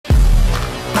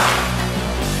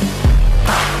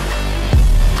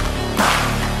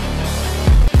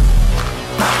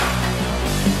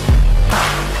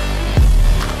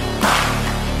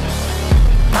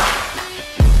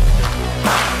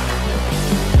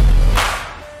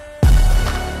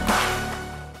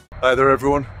Hi there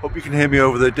everyone, hope you can hear me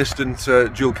over the distant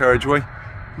dual carriageway.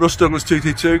 Russ Douglas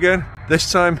 222 again.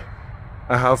 This time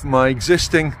I have my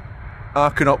existing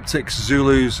Arken Optics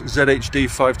Zulus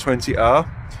ZHD520R,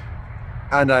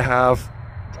 and I have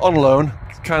on loan,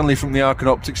 kindly from the Arken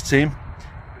Optics team,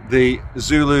 the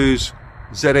Zulus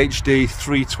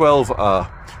ZHD312R.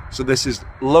 So this is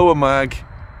lower mag,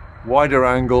 wider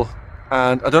angle,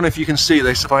 and I don't know if you can see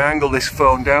this. If I angle this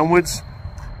phone downwards,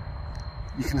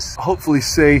 you can hopefully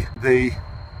see the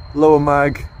lower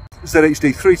mag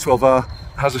ZHD312R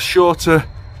has a shorter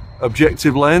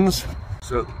objective lens.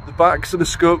 So the backs of the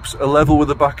scopes are level with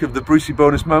the back of the Brucey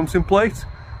bonus mounting plate,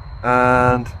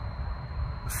 and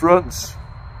the fronts,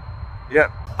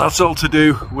 yeah, that's all to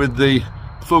do with the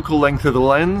focal length of the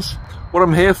lens. What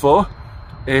I'm here for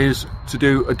is to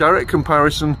do a direct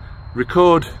comparison,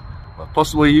 record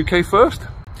possibly UK first,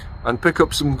 and pick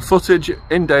up some footage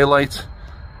in daylight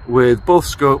with both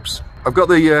scopes. I've got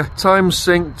the times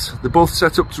synced, they're both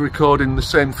set up to record in the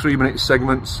same 3-minute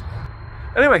segments.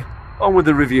 Anyway, on with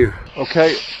the review.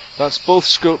 Okay, that's both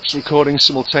scopes recording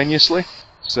simultaneously.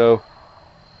 So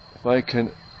if I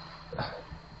can,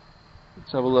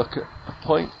 let's have a look at a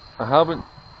point. I haven't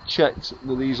checked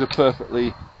that these are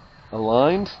perfectly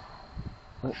aligned.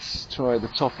 Let's try the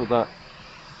top of that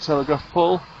telegraph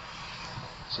pole.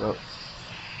 So,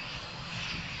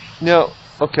 no,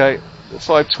 okay. The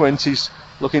 520's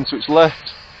looking to its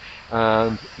left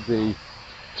and the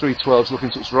 312's looking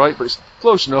to its right, but it's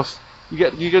close enough. You're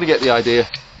going to get the idea.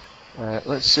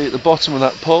 Let's see, at the bottom of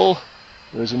that pole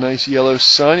there's a nice yellow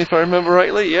sign, if I remember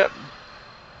rightly. Yep.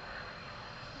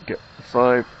 Get the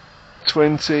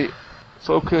 520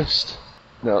 focused.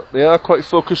 Now they are quite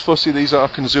focus fussy, these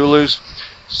Arken Zulus,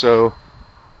 so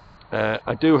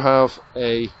I do have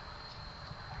a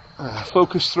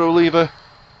focus throw lever.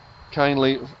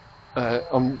 Kindly,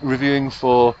 I'm reviewing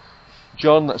for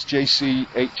John, that's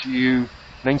JCHU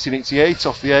 1988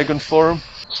 off the Airgun forum.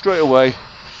 Straight away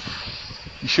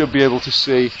you should be able to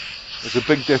see there's a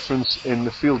big difference in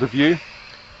the field of view.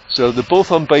 So they're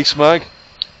both on base mag.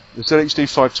 The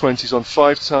ZHD520 is on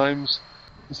 5 times,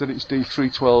 the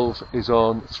ZHD312 is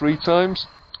on 3 times.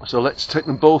 So let's take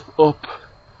them both up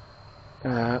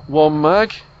 1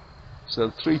 mag. So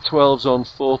the 312's on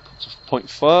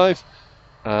 4.5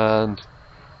 and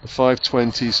the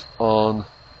 520's on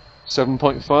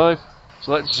 7.5.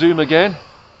 So let's zoom again.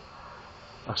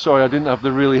 Sorry, I didn't have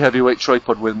the really heavyweight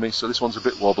tripod with me, so this one's a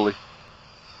bit wobbly.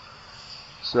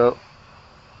 So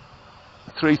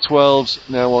the 312's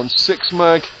now on 6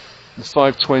 mag, the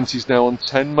 520's now on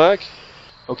 10 mag.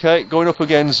 Okay, going up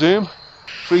again, zoom.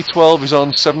 312 is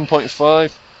on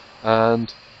 7.5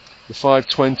 and the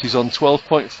 520's on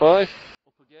 12.5. Up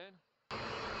again.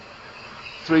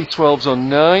 312's on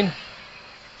 9.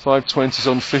 520's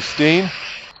on 15.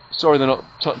 Sorry, they're not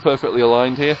perfectly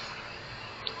aligned here.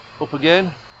 Up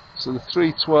again. So the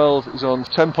 312 is on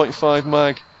 10.5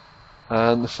 mag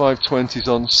and the 520's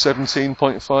on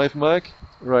 17.5 mag.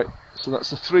 Right, so that's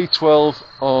the 312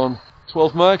 on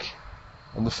 12 mag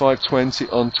and the 520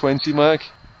 on 20 mag.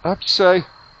 I have to say,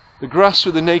 the grass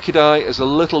with the naked eye is a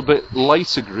little bit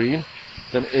lighter green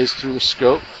than it is through the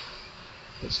scope.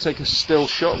 Let's take a still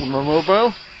shot with my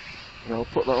mobile and I'll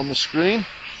put that on the screen.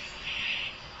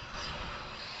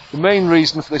 The main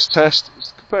reason for this test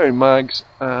is comparing mags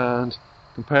and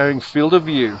comparing field of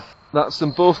view. That's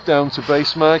them both down to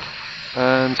base mag,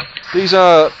 and these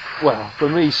are, well, for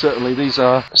me certainly, these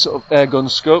are sort of airgun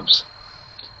scopes.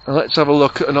 And let's have a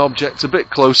look at an object a bit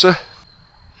closer.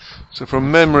 So from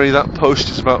memory that post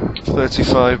is about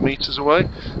 35 metres away.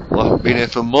 Well, I've been here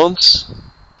for months.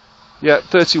 Yeah,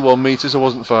 31 metres, I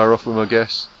wasn't far off with my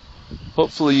guess.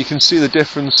 Hopefully you can see the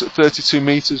difference at 32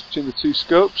 metres between the two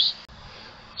scopes.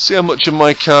 See how much of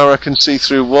my car I can see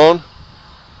through one.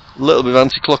 A little bit of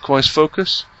anti-clockwise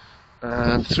focus.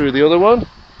 And through the other one,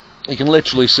 you can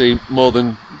literally see more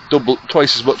than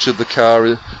twice as much of the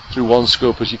car through one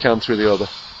scope as you can through the other.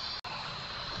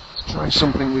 Let's try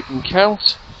something we can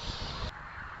count.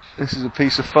 This is a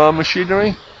piece of farm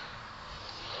machinery.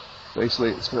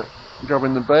 Basically it's for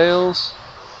grabbing the bales.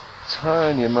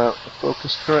 Tiny amount of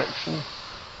focus correction.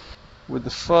 With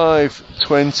the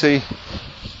 520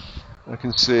 I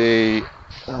can see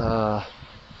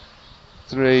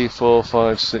 3, 4,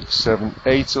 5, 6, 7,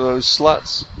 8 of those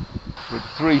slats. With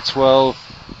 312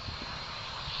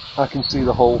 I can see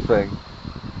the whole thing.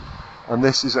 And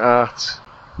this is at,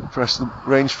 press the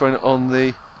rangefinder on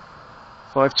the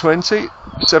 520,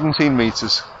 17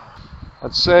 metres.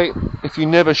 I'd say if you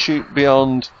never shoot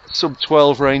beyond sub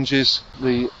 12 ranges,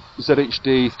 the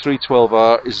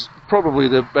ZHD312R is probably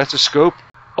the better scope,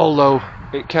 although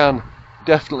it can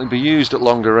definitely be used at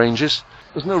longer ranges.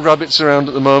 There's no rabbits around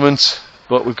at the moment,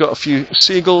 but we've got a few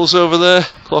seagulls over there,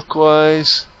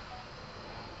 clockwise.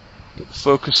 Get the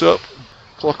focus up.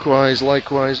 Clockwise,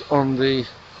 likewise on the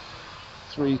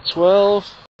 312.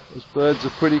 Those birds are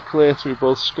pretty clear through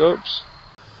both scopes.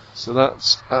 So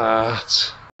that's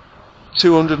at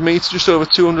 200 meters, just over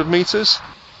 200 meters.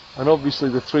 And obviously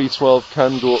the 312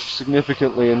 can go up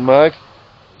significantly in mag.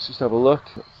 Let's just have a look.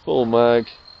 Full mag.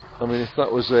 I mean, if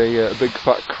that was a big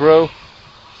fat crow,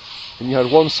 and you had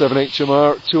 1.7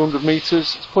 HMR at 200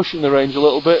 meters, it's pushing the range a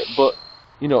little bit, but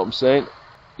you know what I'm saying.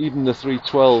 Even the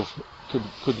 312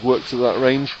 could work to that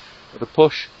range at a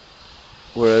push,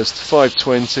 whereas the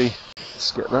 520,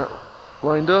 let's get that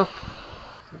lined up,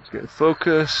 let's get it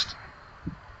focused.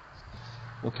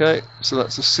 Okay, so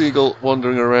that's a seagull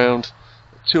wandering around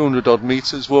at 200 odd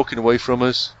meters, walking away from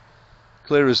us,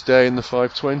 clear as day in the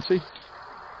 520.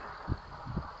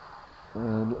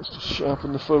 And let's just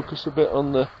sharpen the focus a bit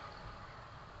on the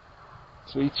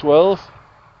 312.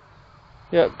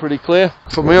 Yeah, pretty clear.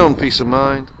 For my own peace of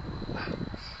mind,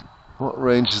 what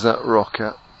range is that rock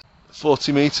at?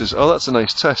 40 meters. Oh, that's a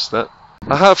nice test, that.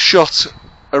 I have shot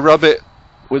a rabbit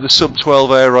with a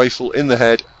sub-12 air rifle in the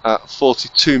head at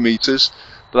 42 meters,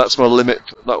 but that's my limit.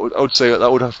 I would say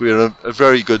that would have to be a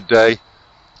very good day,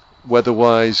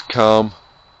 weather-wise, calm.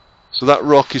 So that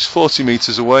rock is 40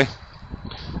 meters away,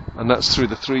 and that's through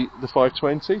the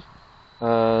 520,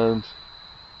 and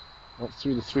that's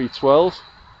through the 312.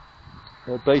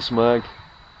 Base mag.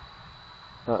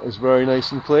 That is very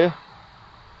nice and clear.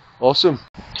 Awesome.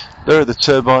 There are the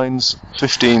turbines,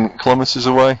 15 kilometers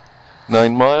away,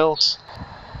 9 miles.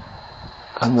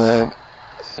 And then,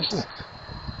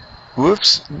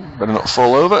 whoops, better not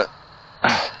fall over.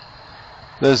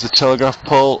 There's the telegraph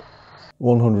pole,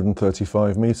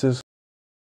 135 meters.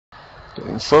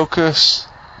 Getting focus,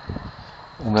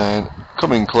 and then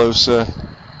coming closer,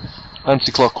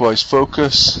 anti-clockwise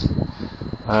focus,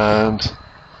 and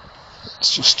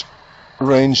let's just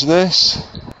range this.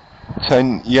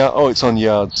 10 yards. Oh, it's on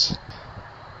yards.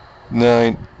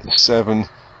 9, 7,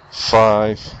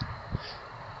 5.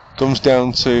 Comes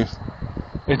down to.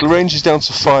 It ranges down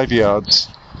to 5 yards,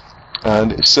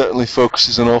 and it certainly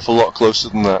focuses an awful lot closer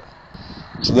than that.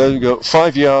 So there you go.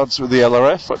 5 yards with the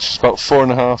LRF, which is about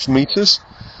 4.5 meters.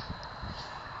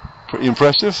 Pretty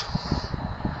impressive.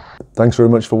 Thanks very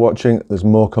much for watching. There's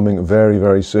more coming very,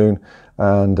 very soon,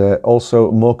 and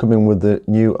also more coming with the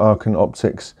new Arken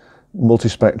Optics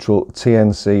multispectral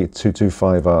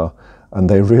TNC225R, and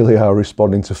they really are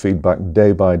responding to feedback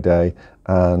day by day,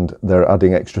 and they're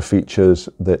adding extra features.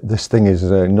 This thing is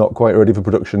not quite ready for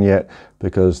production yet,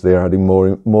 because they're adding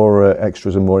more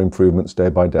extras and more improvements day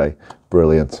by day.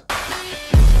 Brilliant.